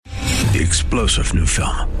The explosive new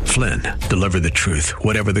film, Flynn, deliver the truth,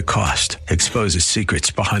 whatever the cost, exposes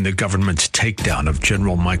secrets behind the government's takedown of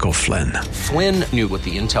General Michael Flynn. Flynn knew what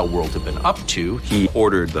the intel world had been up to. He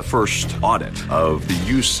ordered the first audit of the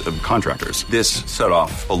use of contractors. This set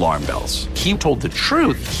off alarm bells. He told the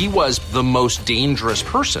truth. He was the most dangerous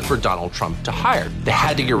person for Donald Trump to hire. They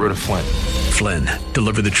had to get rid of Flynn. Flynn,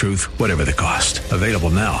 deliver the truth, whatever the cost. Available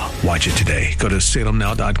now. Watch it today. Go to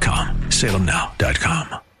salemnow.com.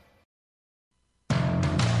 salemnow.com.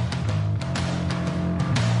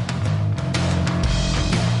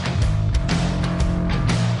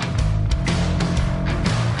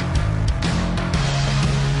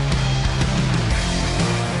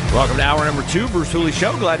 Welcome to hour number 2, Bruce Hooley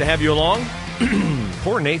Show. Glad to have you along.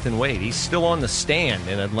 Poor Nathan Wade. He's still on the stand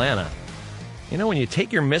in Atlanta. You know, when you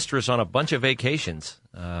take your mistress on a bunch of vacations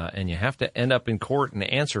and you have to end up in court and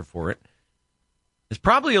answer for it, it's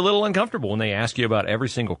probably a little uncomfortable when they ask you about every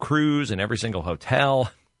single cruise and every single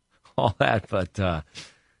hotel, all that. But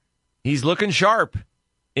he's looking sharp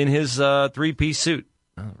in his three-piece suit.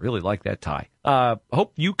 I really like that tie.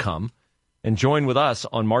 Hope you come and join with us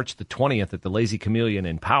on March the 20th at the Lazy Chameleon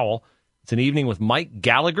in Powell. It's an evening with Mike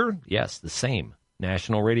Gallagher. Yes, the same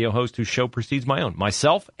national radio host whose show precedes my own.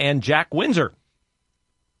 Myself and Jack Windsor.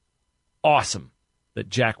 Awesome that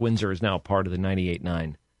Jack Windsor is now part of the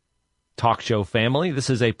 98.9 talk show family. This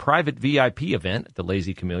is a private VIP event at the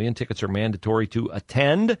Lazy Chameleon. Tickets are mandatory to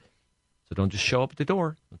attend, so don't just show up at the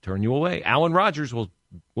door. They'll turn you away. Alan Rogers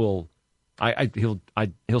he'll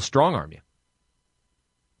strong arm you.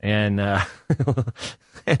 And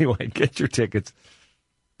anyway, get your tickets.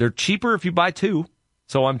 They're cheaper if you buy 2,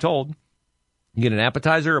 so I'm told. You get an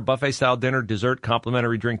appetizer, a buffet-style dinner, dessert,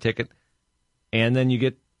 complimentary drink ticket, and then you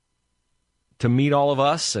get to meet all of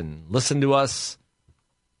us and listen to us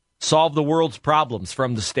solve the world's problems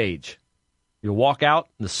from the stage. You'll walk out,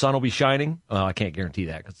 and the sun will be shining. Well, I can't guarantee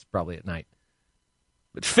that because it's probably at night.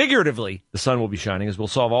 But figuratively, the sun will be shining as we'll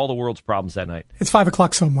solve all the world's problems that night. It's 5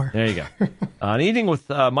 o'clock somewhere. There you go. An evening with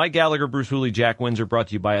Mike Gallagher, Bruce Hooley, Jack Windsor, brought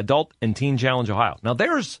to you by Adult and Teen Challenge Ohio. Now,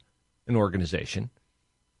 there's an organization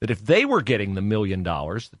that if they were getting the $1 million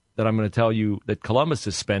that I'm going to tell you that Columbus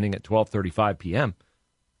is spending at 12:35 p.m.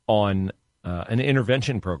 on an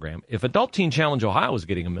intervention program, if Adult Teen Challenge Ohio was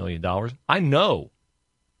getting $1 million, I know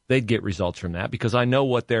they'd get results from that because I know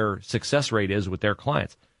what their success rate is with their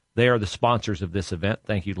clients. They are the sponsors of this event.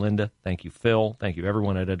 Thank you, Linda. Thank you, Phil. Thank you,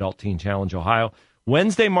 everyone at Adult Teen Challenge Ohio.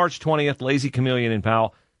 Wednesday, March 20th, Lazy Chameleon in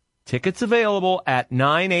Powell. Tickets available at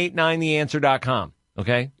 989theanswer.com.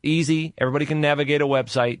 Okay? Easy. Everybody can navigate a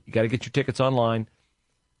website. You got to get your tickets online.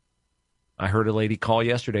 I heard a lady call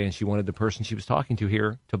yesterday, and she wanted the person she was talking to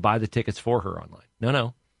here to buy the tickets for her online.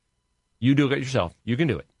 No. You do it yourself. You can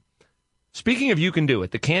do it. Speaking of you can do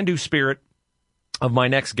it, the can-do spirit of my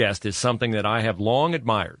next guest is something that I have long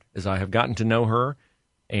admired as I have gotten to know her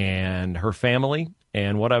and her family,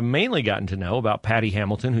 and what I've mainly gotten to know about Patty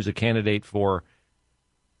Hamilton, who's a candidate for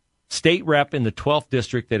state rep in the 12th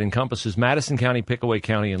district that encompasses Madison County, Pickaway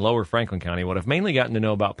County, and Lower Franklin County. What I've mainly gotten to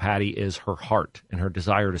know about Patty is her heart and her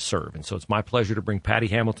desire to serve. And so it's my pleasure to bring Patty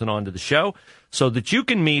Hamilton onto the show so that you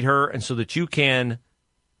can meet her and so that you can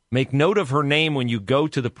make note of her name when you go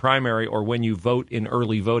to the primary or when you vote in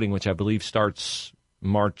early voting, which I believe starts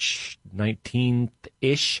March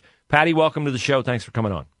 19th-ish. Patty, welcome to the show. Thanks for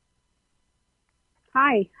coming on.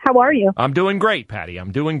 Hi, how are you? I'm doing great, Patty.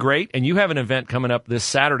 I'm doing great. And you have an event coming up this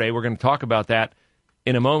Saturday. We're going to talk about that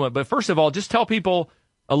in a moment. But first of all, just tell people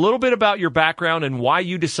a little bit about your background and why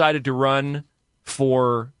you decided to run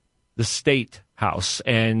for the state house.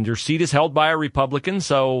 And your seat is held by a Republican,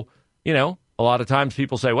 so, you know, a lot of times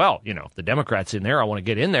people say, well, you know, if the Democrat's in there, I want to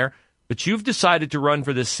get in there. But you've decided to run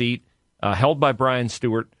for this seat held by Brian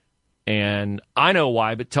Stewart. And I know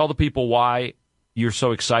why, but tell the people why you're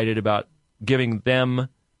so excited about giving them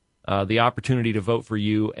the opportunity to vote for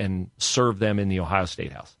you and serve them in the Ohio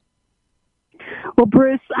State House. Well,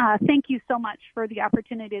 Bruce, thank you so much for the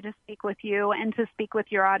opportunity to speak with you and to speak with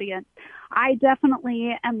your audience. I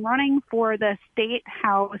definitely am running for the state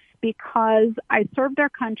house because I served our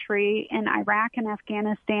country in Iraq and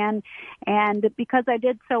Afghanistan, and because I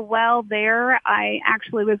did so well there, I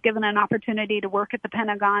actually was given an opportunity to work at the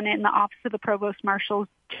Pentagon in the Office of the Provost Marshal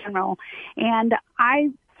General, and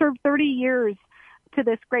I served 30 years to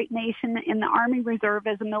this great nation in the Army Reserve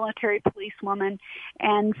as a military policewoman,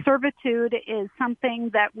 and servitude is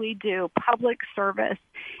something that we do, public service.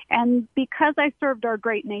 And because I served our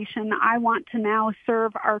great nation, I want to now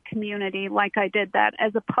serve our community like I did that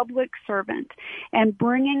as a public servant and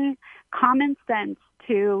bringing common sense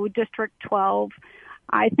to District 12.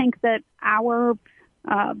 I think that our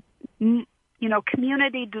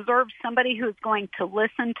community deserves somebody who's going to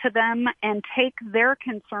listen to them and take their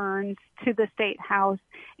concerns to the State House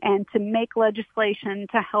and to make legislation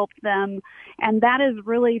to help them. And that is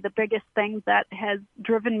really the biggest thing that has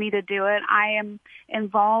driven me to do it. I am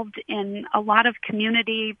involved in a lot of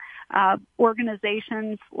community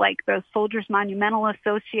organizations like the Soldiers Monumental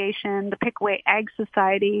Association, the Pickaway Ag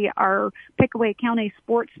Society, our Pickaway County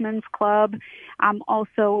Sportsmen's Club. I'm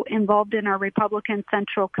also involved in our Republican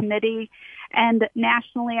Central Committee. And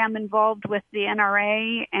nationally, I'm involved with the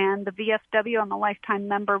NRA and the VFW. I'm a lifetime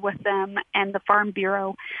member with them and the Farm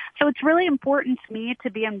Bureau. So it's really important to me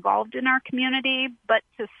to be involved in our community, but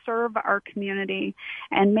to serve our community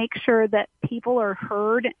and make sure that people are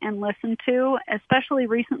heard and listened to, especially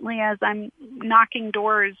recently as I'm knocking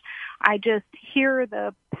doors. I just hear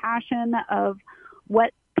the passion of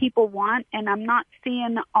what people want, and I'm not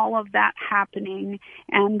seeing all of that happening.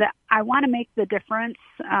 And I want to make the difference.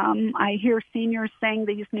 I hear seniors saying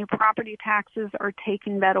these new property taxes are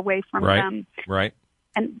taking that away from them. Right.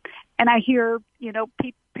 And I hear,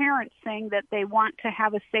 parents saying that they want to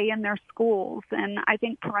have a say in their schools. And I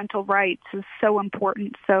think parental rights is so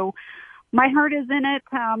important. So my heart is in it.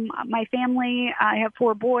 My family, I have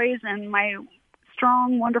 4 boys, and my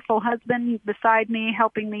strong, wonderful husband beside me,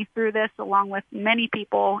 helping me through this, along with many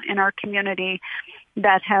people in our community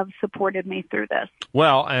that have supported me through this.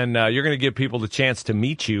 Well, and you're going to give people the chance to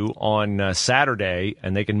meet you on Saturday,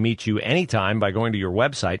 and they can meet you anytime by going to your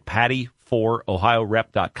website,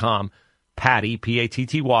 patty4ohiorep.com. Patty,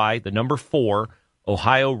 P-A-T-T-Y, the number 4,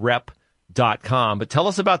 ohiorep.com. But tell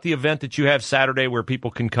us about the event that you have Saturday where people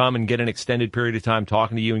can come and get an extended period of time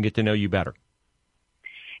talking to you and get to know you better.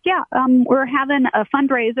 Yeah, we're having a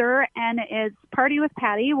fundraiser, and it's Party with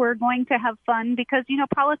Patty. We're going to have fun because,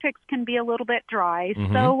 politics can be a little bit dry.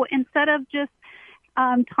 Mm-hmm. So instead of just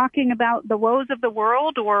talking about the woes of the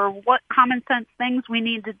world or what common sense things we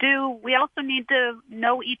need to do, we also need to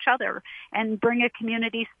know each other and bring a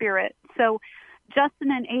community spirit. So Justin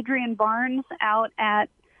and Adrian Barnes out at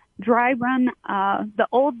Dry Run, the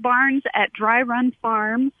old barns at Dry Run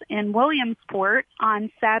Farms in Williamsport on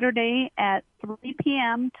Saturday at 3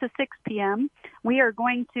 p.m. to 6 p.m. We are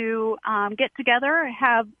going to get together,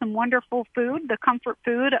 have some wonderful food, the comfort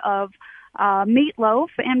food of meatloaf,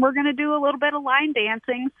 and we're going to do a little bit of line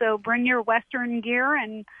dancing. So bring your Western gear,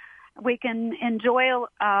 and we can enjoy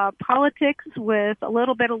politics with a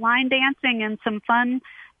little bit of line dancing and some fun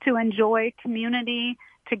to enjoy community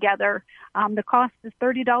together. The cost is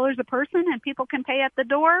 $30 a person, and people can pay at the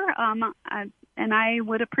door. And I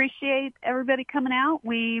would appreciate everybody coming out.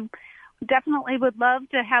 We definitely would love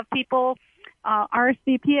to have people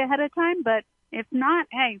RSVP ahead of time, but if not,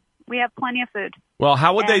 hey, we have plenty of food. Well,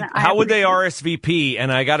 how would they RSVP? And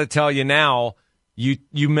I got to tell you now,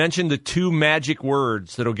 you mentioned the 2 magic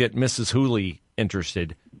words that'll get Mrs. Hooley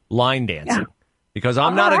interested: line dancing. Yeah. Because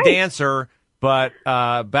I'm not a dancer. But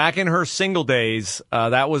back in her single days,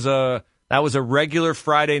 that was a regular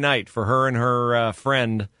Friday night for her and her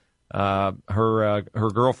friend,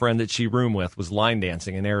 her girlfriend that she roomed with, was line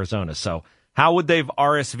dancing in Arizona. So how would they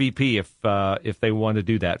RSVP if they want to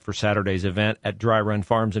do that for Saturday's event at Dry Run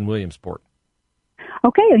Farms in Williamsport?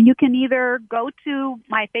 Okay, you can either go to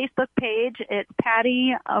my Facebook page. It's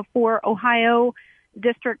Patty for Ohio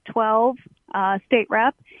District 12 State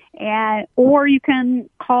Rep, or you can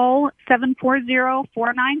call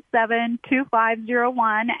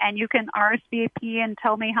 740-497-2501, and you can RSVP and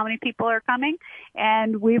tell me how many people are coming,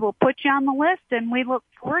 and we will put you on the list, and we look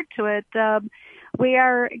forward to it. We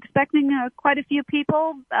are expecting quite a few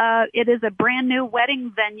people. It is a brand new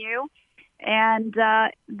wedding venue, and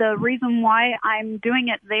the reason why I'm doing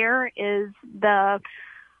it there is the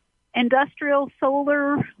industrial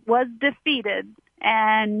solar was defeated.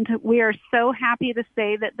 And we are so happy to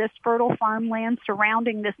say that this fertile farmland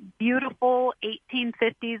surrounding this beautiful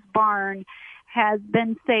 1850s barn has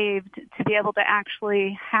been saved to be able to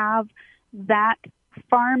actually have that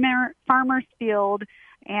farmer's field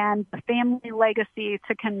and the family legacy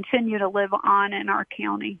to continue to live on in our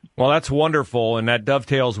county. Well, that's wonderful, and that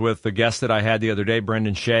dovetails with the guest that I had the other day,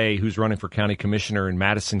 Brendan Shea, who's running for county commissioner in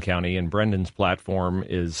Madison County, and Brendan's platform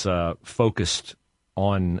is focused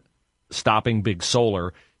on stopping big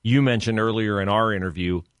solar. You mentioned earlier in our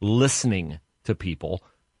interview listening to people.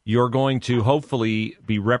 You're going to hopefully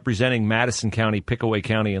be representing Madison County, Pickaway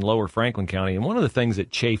County, and Lower Franklin County. And one of the things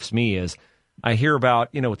that chafes me is I hear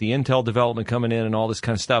about, with the Intel development coming in and all this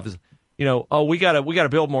kind of stuff is, we got to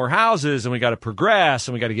build more houses, and we got to progress,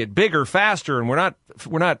 and we got to get bigger, faster, and we're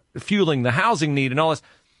not fueling the housing need and all this.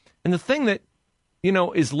 And the thing that,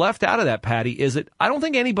 is left out of that, Patty, is that I don't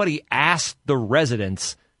think anybody asked the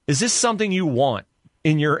residents, is this something you want?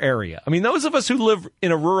 in your area. I mean, those of us who live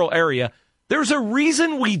in a rural area, there's a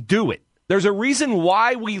reason we do it. There's a reason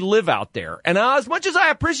why we live out there. And as much as I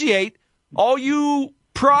appreciate all you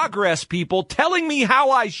progress people telling me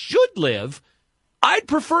how I should live, I'd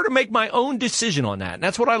prefer to make my own decision on that. And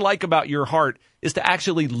that's what I like about your heart, is to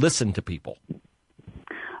actually listen to people.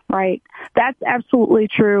 Right. That's absolutely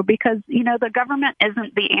true, because, the government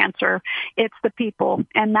isn't the answer. It's the people.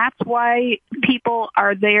 And that's why people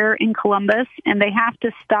are there in Columbus, and they have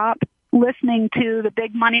to stop listening to the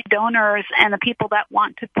big money donors and the people that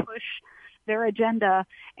want to push their agenda.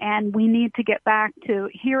 And we need to get back to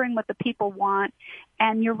hearing what the people want.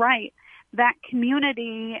 And you're right, that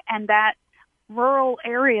community and that rural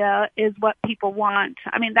area is what people want.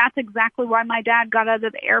 I mean, that's exactly why my dad got out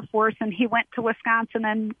of the Air Force and he went to Wisconsin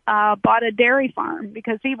and bought a dairy farm,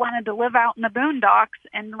 because he wanted to live out in the boondocks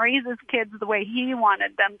and raise his kids the way he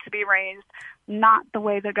wanted them to be raised, not the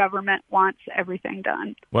way the government wants everything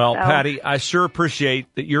done. Well, Patty, I sure appreciate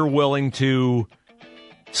that you're willing to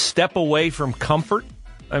step away from comfort.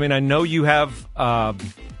 I mean, I know you have a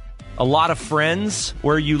lot of friends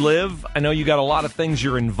where you live. I know you got a lot of things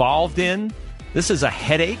you're involved in. This is a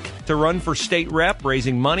headache to run for state rep,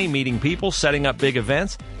 raising money, meeting people, setting up big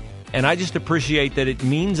events. And I just appreciate that it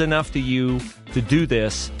means enough to you to do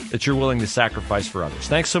this, that you're willing to sacrifice for others.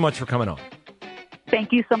 Thanks so much for coming on.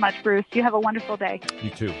 Thank you so much, Bruce. You have a wonderful day.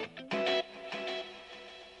 You too.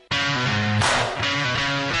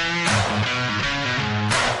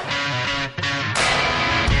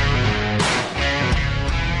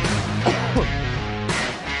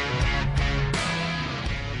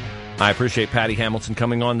 I appreciate Patty Hamilton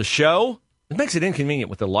coming on the show. It makes it inconvenient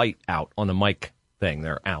with the light out on the mic thing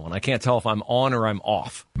there, Alan. I can't tell if I'm on or I'm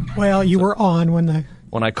off. Well, you were on when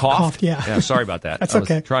I coughed. Yeah, sorry about that. That's I was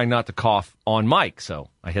okay. trying not to cough on mic, so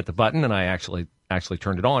I hit the button and I actually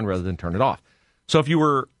turned it on rather than turn it off. So if you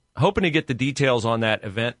were hoping to get the details on that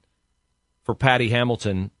event for Patty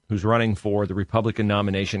Hamilton, who's running for the Republican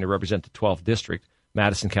nomination to represent the 12th District,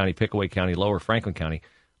 Madison County, Pickaway County, Lower Franklin County,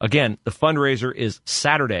 again, the fundraiser is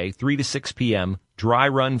Saturday, 3 to 6 p.m., Dry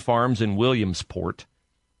Run Farms in Williamsport.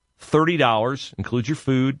 $30, includes your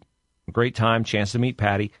food, great time, chance to meet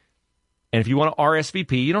Patty. And if you want to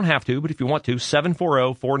RSVP, you don't have to, but if you want to,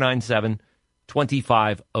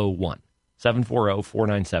 740-497-2501.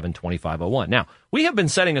 740-497-2501. Now, we have been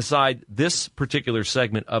setting aside this particular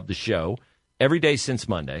segment of the show every day since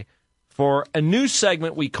Monday for a new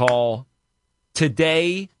segment we call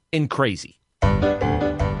Today in Crazy.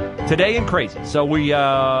 Today in Crazy. So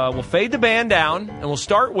we'll fade the band down, and we'll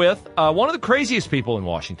start with one of the craziest people in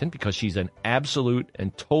Washington, because she's an absolute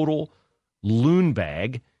and total loon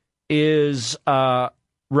bag, is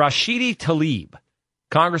Rashida Tlaib,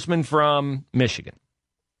 congressman from Michigan.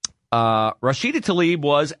 Rashida Tlaib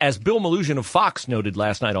was, as Bill Malugin of Fox noted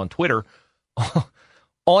last night on Twitter,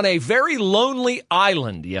 on a very lonely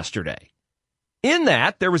island yesterday. In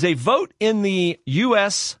that, there was a vote in the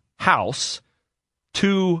U.S. House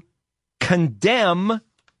to condemn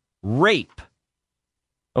rape.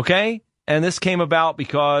 Okay? And this came about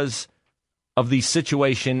because of the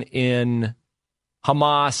situation in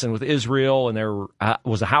Hamas and with Israel, and there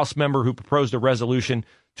was a House member who proposed a resolution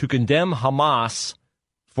to condemn Hamas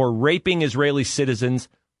for raping Israeli citizens,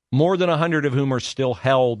 more than 100 of whom are still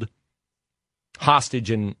held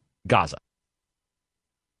hostage in Gaza.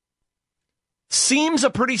 Seems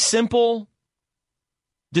a pretty simple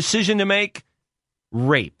decision to make.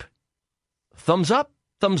 Rape. Thumbs up,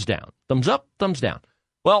 thumbs down. Thumbs up, thumbs down.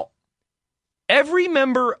 Well, every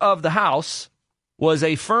member of the House was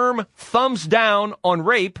a firm thumbs down on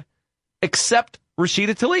rape, except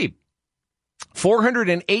Rashida Tlaib.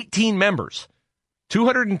 418 members,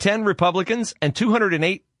 210 Republicans and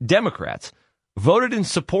 208 Democrats voted in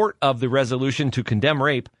support of the resolution to condemn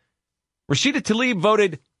rape. Rashida Tlaib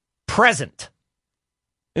voted present.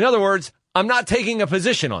 In other words, I'm not taking a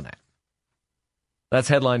position on that. That's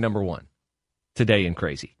headline number one, Today in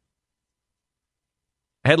Crazy.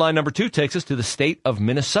 Headline number two takes us to the state of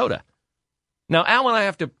Minnesota. Now, Alan, I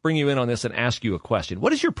have to bring you in on this and ask you a question.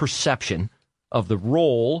 What is your perception of the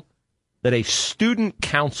role that a student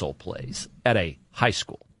council plays at a high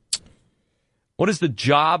school? What is the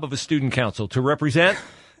job of a student council? To represent?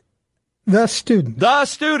 The students. The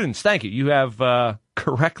students. Thank you. You have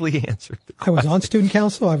correctly answered the question. I was on student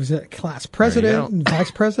council. I was a class president and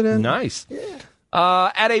vice president. Nice. Yeah.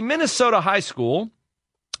 At a Minnesota high school,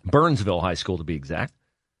 Burnsville High School to be exact,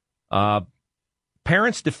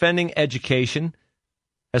 Parents Defending Education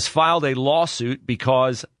has filed a lawsuit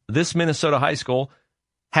because this Minnesota high school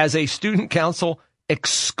has a student council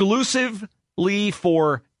exclusively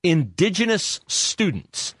for indigenous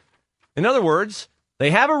students. In other words, They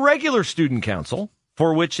have a regular student council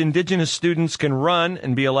for which indigenous students can run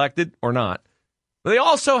and be elected or not. But they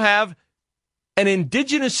also have an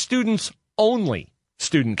indigenous students only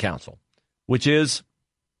student council, which is,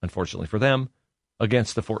 unfortunately for them,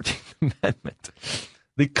 against the 14th Amendment.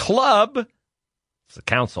 The club, the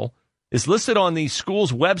council, is listed on the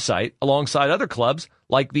school's website alongside other clubs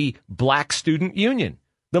like the Black Student Union,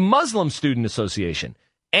 the Muslim Student Association,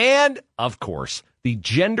 and, of course, the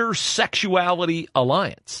Gender Sexuality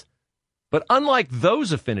Alliance. But unlike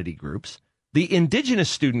those affinity groups, the Indigenous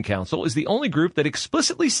Student Council is the only group that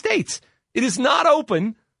explicitly states it is not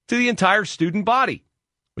open to the entire student body,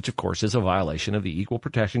 which, of course, is a violation of the Equal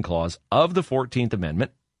Protection Clause of the 14th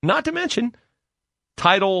Amendment, not to mention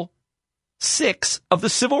Title VI of the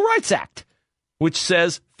Civil Rights Act, which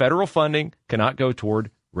says federal funding cannot go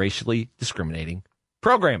toward racially discriminating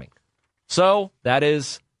programming. So that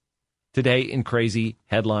is Today in Crazy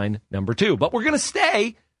headline number 2. But we're going to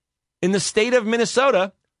stay in the state of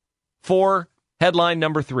Minnesota for headline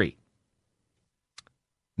number 3.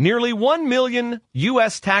 Nearly $1 million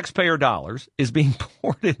U.S. taxpayer dollars is being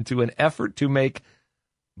poured into an effort to make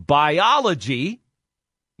biology,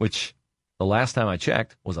 which the last time I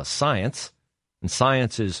checked was a science, and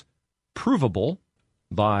science is provable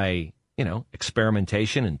by,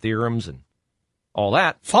 experimentation and theorems and all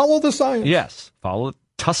that. Follow the science. Yes, follow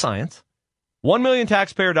the science. $1 million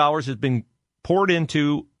taxpayer dollars has been poured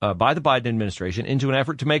into, by the Biden administration, into an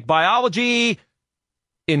effort to make biology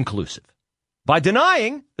inclusive. By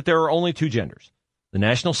denying that there are only 2 genders, the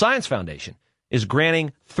National Science Foundation is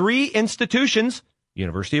granting 3 institutions,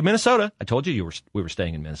 University of Minnesota, I told you we were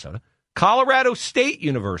staying in Minnesota, Colorado State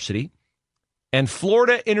University, and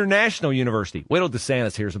Florida International University. Wait till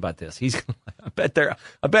DeSantis hears about this. I bet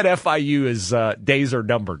FIU is days are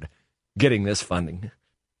numbered getting this funding.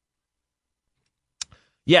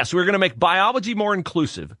 Yes, we're going to make biology more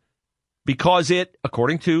inclusive because it,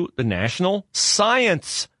 according to the National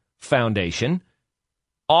Science Foundation,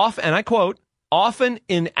 and I quote, often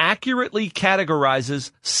inaccurately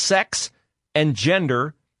categorizes sex and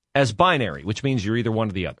gender as binary, which means you're either one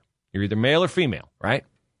or the other. You're either male or female, right?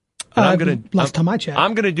 Last time I checked.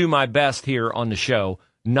 I'm going to do my best here on the show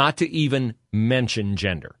not to even mention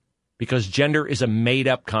gender, because gender is a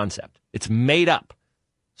made-up concept. It's made up.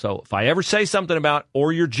 So if I ever say something about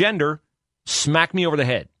or your gender, smack me over the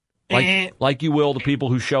head, like you will the people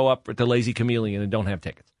who show up at the Lazy Chameleon and don't have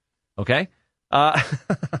tickets. Okay?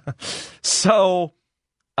 So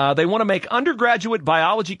they want to make undergraduate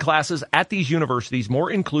biology classes at these universities more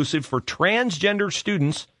inclusive for transgender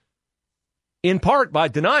students, in part by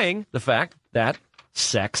denying the fact that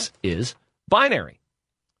sex is binary.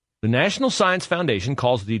 The National Science Foundation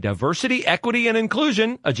calls the diversity, equity, and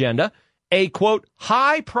inclusion agenda a, quote,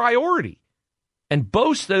 high priority, and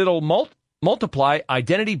boasts that it'll multiply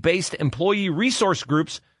identity-based employee resource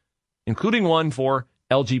groups, including one for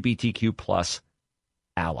LGBTQ plus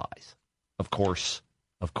allies. Of course.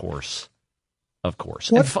 Yes, go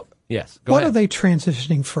ahead. What are they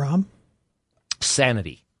transitioning from?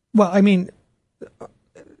 Sanity. Well, I mean,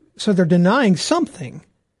 so they're denying something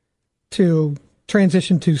to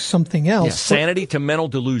transition to something else. Yeah, sanity to mental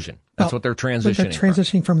delusion. That's what they're transitioning. But they're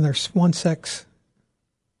transitioning from their one sex.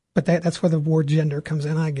 But that's where the word gender comes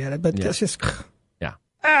in. I get it. But that's just...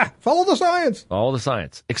 Yeah. Follow the science. Follow the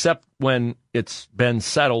science. Except when it's been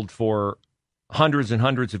settled for hundreds and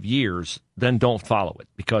hundreds of years, then don't follow it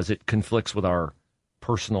because it conflicts with our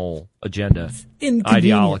personal agenda,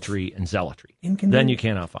 ideology, and zealotry. Then you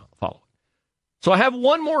cannot follow it. So I have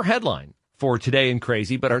one more headline for Today in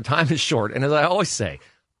Crazy, but our time is short. And as I always say,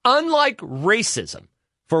 unlike racism,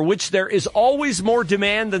 for which there is always more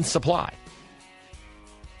demand than supply,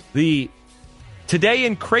 the Today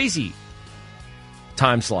in Crazy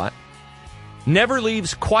time slot never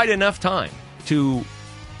leaves quite enough time to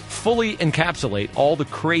fully encapsulate all the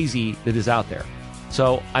crazy that is out there.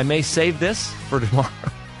 So I may save this for tomorrow.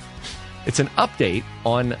 It's an update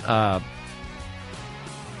on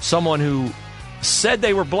someone who said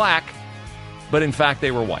they were black, but in fact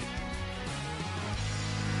they were white.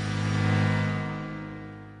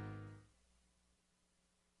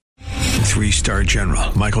 Three-star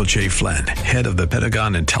General Michael J. Flynn, head of the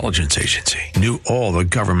Pentagon Intelligence Agency, knew all the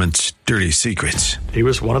government's dirty secrets. He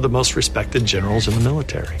was one of the most respected generals in the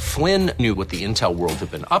military. Flynn knew what the intel world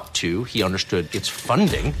had been up to. He understood its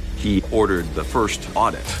funding. He ordered the first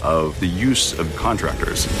audit of the use of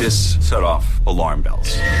contractors. This set off alarm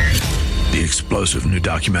bells. The explosive new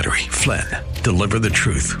documentary, Flynn, Deliver the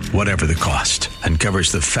Truth, Whatever the Cost,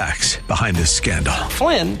 uncovers the facts behind this scandal.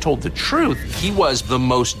 Flynn told the truth. He was the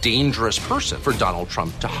most dangerous person for Donald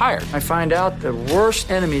Trump to hire. I find out the worst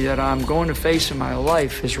enemy that I'm going to face in my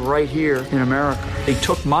life is right here in America. They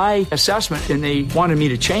took my assessment and they wanted me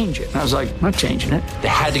to change it. And I was like, I'm not changing it. They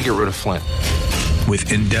had to get rid of Flynn.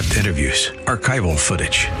 With in-depth interviews, archival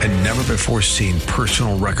footage, and never-before-seen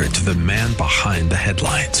personal records of the man behind the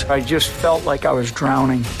headlines. I just felt like I was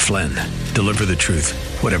drowning. Flynn, Deliver the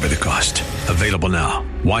Truth, Whatever the Cost. Available now.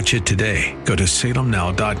 Watch it today. Go to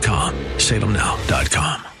salemnow.com.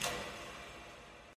 salemnow.com.